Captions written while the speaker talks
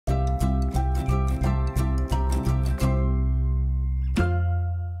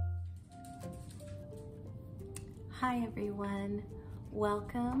Hi everyone,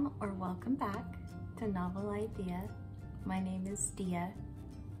 welcome or welcome back to Novel Idea. My name is Dia,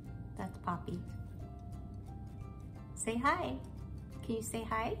 that's Poppy. Say hi, can you say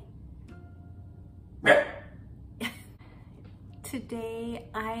hi? Today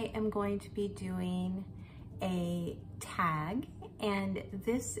I am going to be doing a tag, and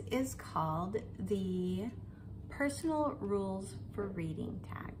this is called the Personal Rules for Reading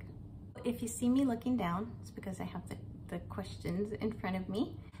tag. If you see me looking down, it's because I have the questions in front of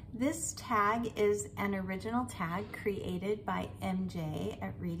me. This tag is an original tag created by MJ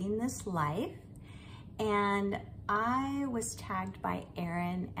at Reading This Life, and I was tagged by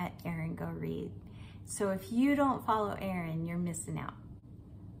Erin at Erin Go Read. So if you don't follow Erin, you're missing out.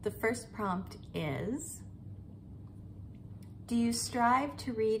 The first prompt is, do you strive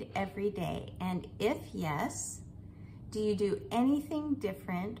to read every day? And if yes, do you do anything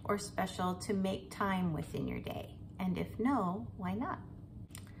different or special to make time within your day? And if no, why not?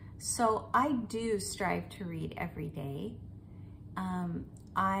 So I do strive to read every day.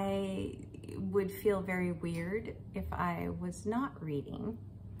 I would feel very weird if I was not reading.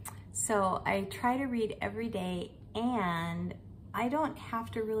 So I try to read every day, and I don't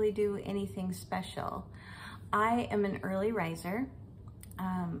have to really do anything special. I am an early riser.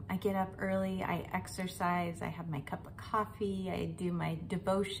 I get up early, I exercise, I have my cup of coffee, I do my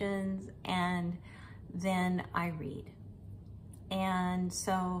devotions, and then I read. And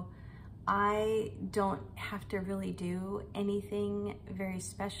so I don't have to really do anything very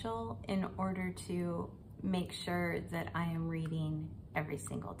special in order to make sure that I am reading every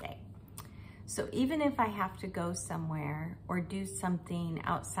single day. So even if I have to go somewhere or do something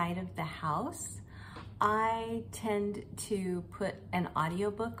outside of the house, I tend to put an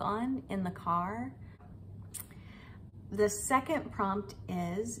audiobook on in the car. The second prompt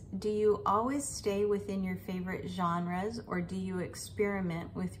is, do you always stay within your favorite genres, or do you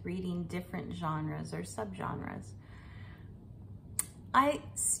experiment with reading different genres or subgenres? I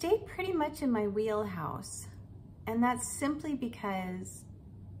stay pretty much in my wheelhouse, and that's simply because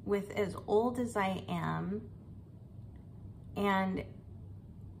with as old as I am and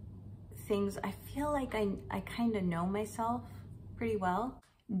things, I feel like I kind of know myself pretty well.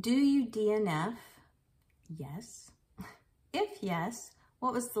 Do you DNF? Yes. If yes,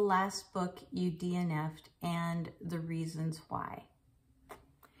 what was the last book you DNF'd and the reasons why?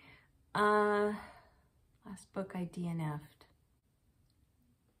 Last book I DNF'd.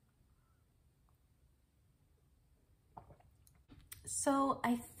 So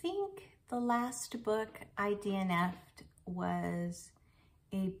I think the last book I DNF'd was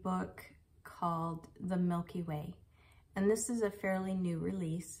a book called The Milky Way. And this is a fairly new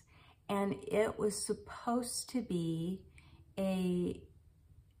release, and it was supposed to be an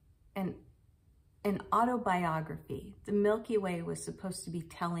autobiography. The Milky Way was supposed to be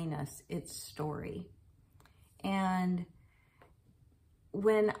telling us its story. And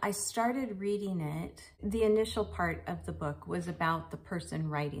when I started reading it, the initial part of the book was about the person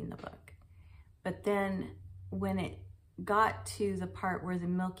writing the book. But then when it got to the part where the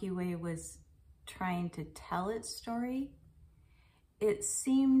Milky Way was trying to tell its story, it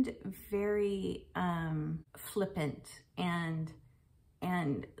seemed very flippant and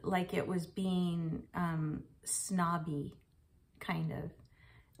like it was being snobby, kind of,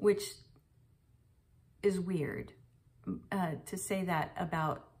 which is weird to say that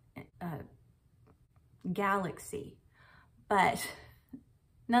about Galaxy, but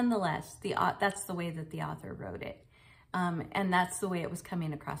nonetheless, that's the way that the author wrote it. And that's the way it was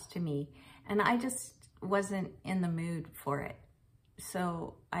coming across to me. And I just wasn't in the mood for it.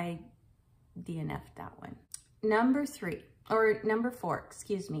 So I DNF'd that one. Number 4,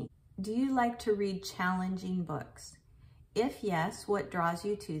 excuse me. Do you like to read challenging books? If yes, what draws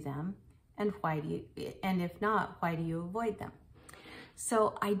you to them? And and if not, why do you avoid them?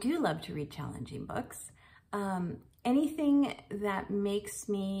 So I do love to read challenging books. Anything that makes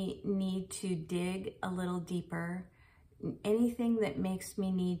me need to dig a little deeper, anything that makes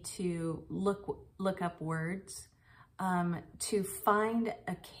me need to look up words, to find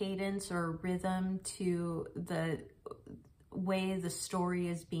a cadence or a rhythm to the way the story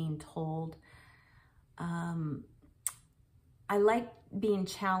is being told. I like being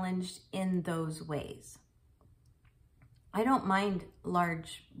challenged in those ways. I don't mind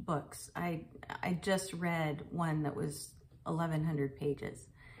large books. I just read one that was 1,100 pages.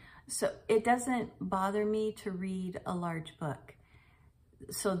 So it doesn't bother me to read a large book.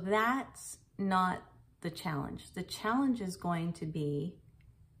 So that's not the challenge. The challenge is going to be,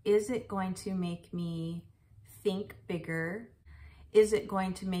 is it going to make me think bigger? Is it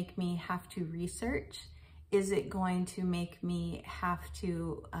going to make me have to research? Is it going to make me have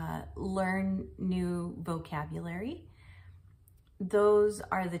to learn new vocabulary? Those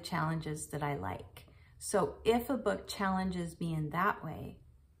are the challenges that I like. So if a book challenges me in that way,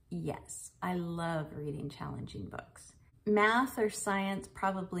 yes, I love reading challenging books. Math or science,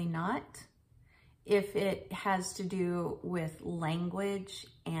 probably not. If it has to do with language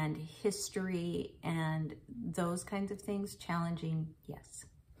and history and those kinds of things, challenging, yes.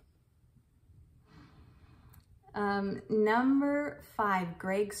 Number 5,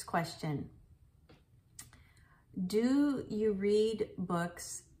 Greg's question. Do you read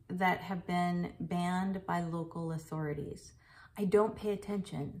books that have been banned by local authorities? I don't pay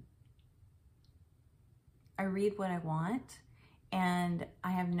attention. I read what I want, and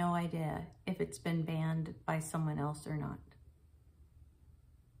I have no idea if it's been banned by someone else or not.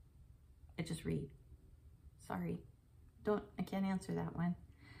 I just read. Sorry. I can't answer that one.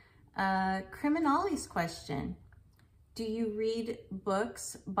 CriminOlly's question. Do you read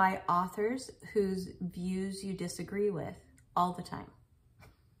books by authors whose views you disagree with? All the time.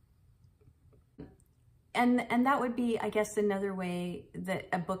 And that would be, I guess, another way that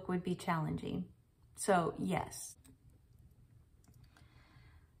a book would be challenging. So, yes.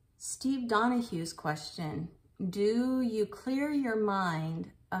 Steve Donoghue's question. Do you clear your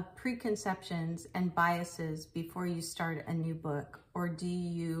mind of preconceptions and biases before you start a new book? Or do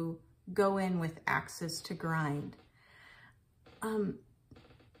you go in with axes to grind?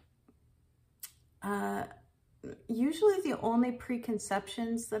 Usually the only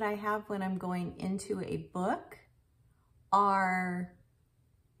preconceptions that I have when I'm going into a book are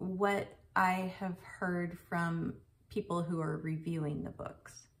what I have heard from people who are reviewing the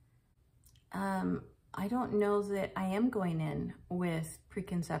books. I don't know that I am going in with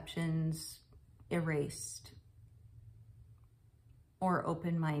preconceptions erased or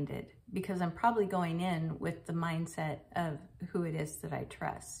open-minded, because I'm probably going in with the mindset of who it is that I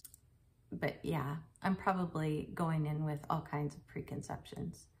trust. But yeah, I'm probably going in with all kinds of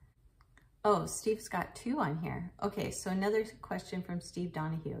preconceptions. Oh, Steve's got 2 on here. Okay, so another question from Steve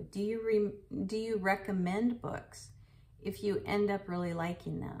Donoghue. Do you recommend books if you end up really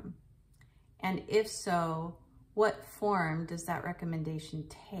liking them? And if so, what form does that recommendation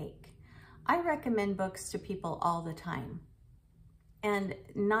take? I recommend books to people all the time, and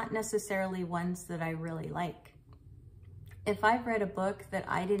not necessarily ones that I really like. If I've read a book that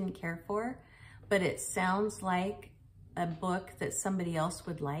I didn't care for, but it sounds like a book that somebody else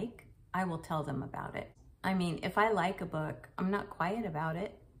would like, I will tell them about it. I mean, if I like a book, I'm not quiet about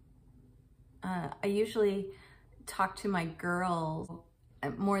it. I usually talk to my girls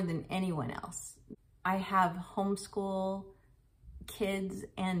more than anyone else. I have homeschool kids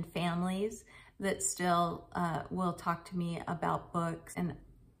and families that still will talk to me about books,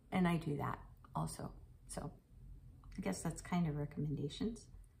 and I do that also. So I guess that's kind of recommendations.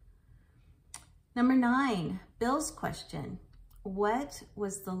 Number 9, Bill's question. What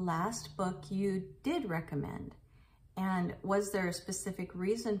was the last book you did recommend? And was there a specific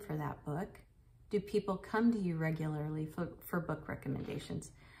reason for that book? Do people come to you regularly for book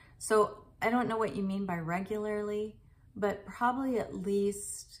recommendations? So I don't know what you mean by regularly, but probably at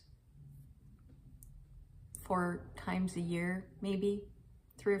least 4 times a year, maybe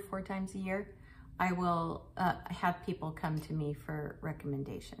 3 or 4 times a year, I will have people come to me for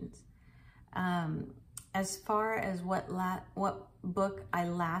recommendations. As far as what book I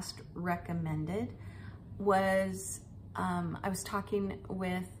last recommended was, I was talking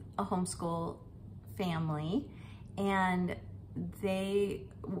with a homeschool family, and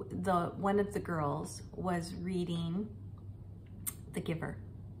one of the girls was reading The Giver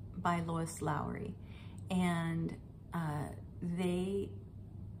by Lois Lowry, and they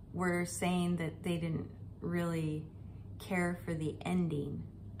were saying that they didn't really care for the ending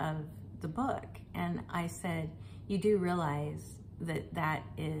of the book. And I said, you do realize that that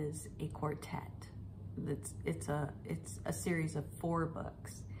is a quartet. It's a series of 4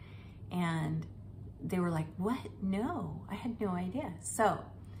 books. And they were like, what? No, I had no idea. So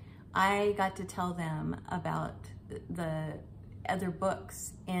I got to tell them about the other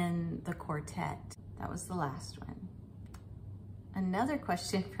books in the quartet. That was the last one. Another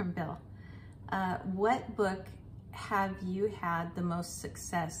question from Bill. What book have you had the most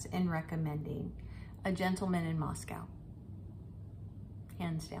success in recommending? A Gentleman in Moscow.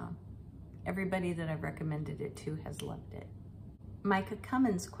 Hands down. Everybody that I've recommended it to has loved it. Micah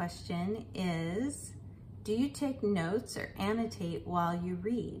Cummins' question is, do you take notes or annotate while you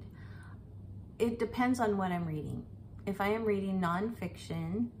read? It depends on what I'm reading. If I am reading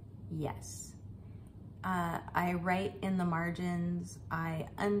nonfiction, yes. I write in the margins, I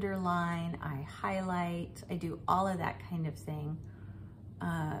underline, I highlight, I do all of that kind of thing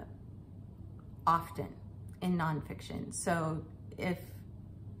often in nonfiction. So if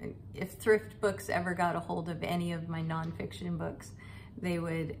Thrift Books ever got a hold of any of my nonfiction books, they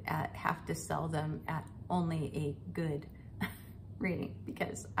would have to sell them at only a good rating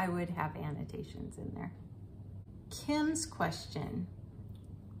because I would have annotations in there. Kim's question: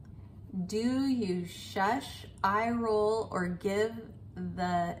 do you shush, eye roll, or give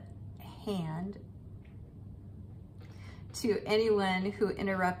the hand to anyone who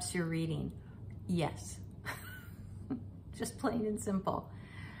interrupts your reading? Yes. Just plain and simple.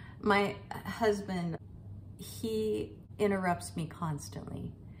 My husband, he interrupts me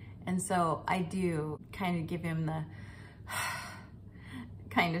constantly. And so I do kind of give him the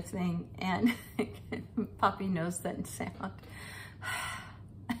kind of thing. And Poppy knows that sound.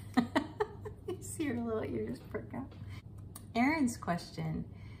 You see her little ears perk up. Erin's question: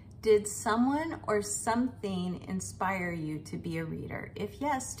 did someone or something inspire you to be a reader? If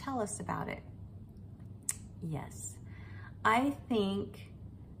yes, tell us about it. Yes. I think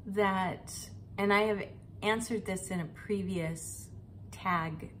that, and I have answered this in a previous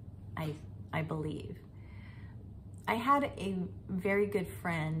tag, I believe. I had a very good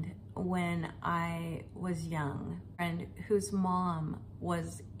friend when I was young, and whose mom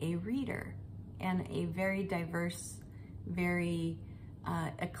was a reader and a very diverse, very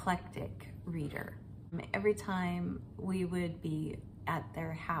eclectic reader. Every time we would be at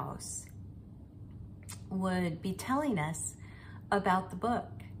their house, would be telling us about the book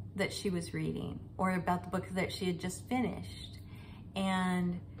that she was reading or about the book that she had just finished,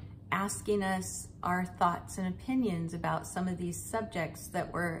 and asking us our thoughts and opinions about some of these subjects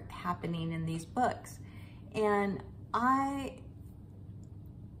that were happening in these books. And I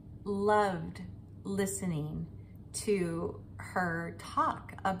loved listening to her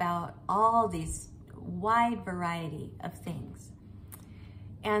talk about all these wide variety of things.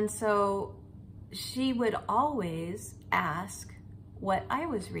 And so she would always ask what I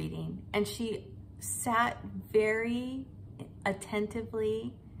was reading, and she sat very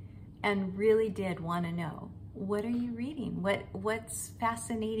attentively and really did want to know, what are you reading? What's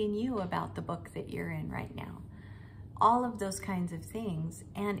fascinating you about the book that you're in right now? All of those kinds of things.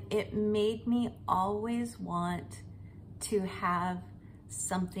 And it made me always want to have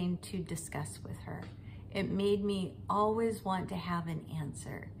something to discuss with her. It made me always want to have an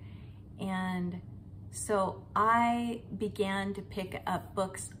answer. And so I began to pick up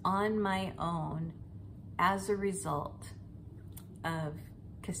books on my own as a result of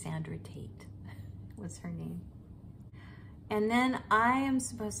Cassandra Tate, was her name. And then I am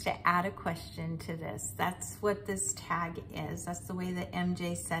supposed to add a question to this. That's what this tag is. That's the way that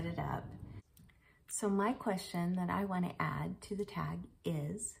MJ set it up. So my question that I want to add to the tag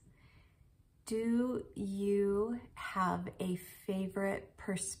is, do you have a favorite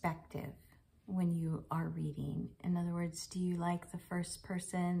perspective when you are reading? In other words, do you like the first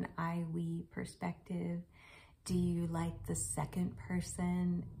person, I, we perspective? Do you like the second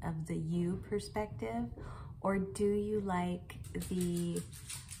person of the you perspective? Or do you like the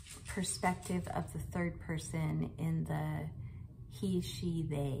perspective of the third person in the he, she,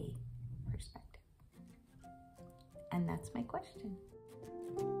 they perspective? And that's my question.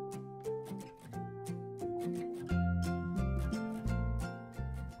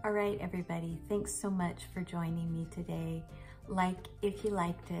 All right, everybody, thanks so much for joining me today. Like if you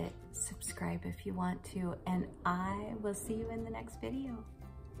liked it, subscribe if you want to, and I will see you in the next video.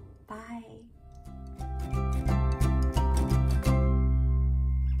 Bye.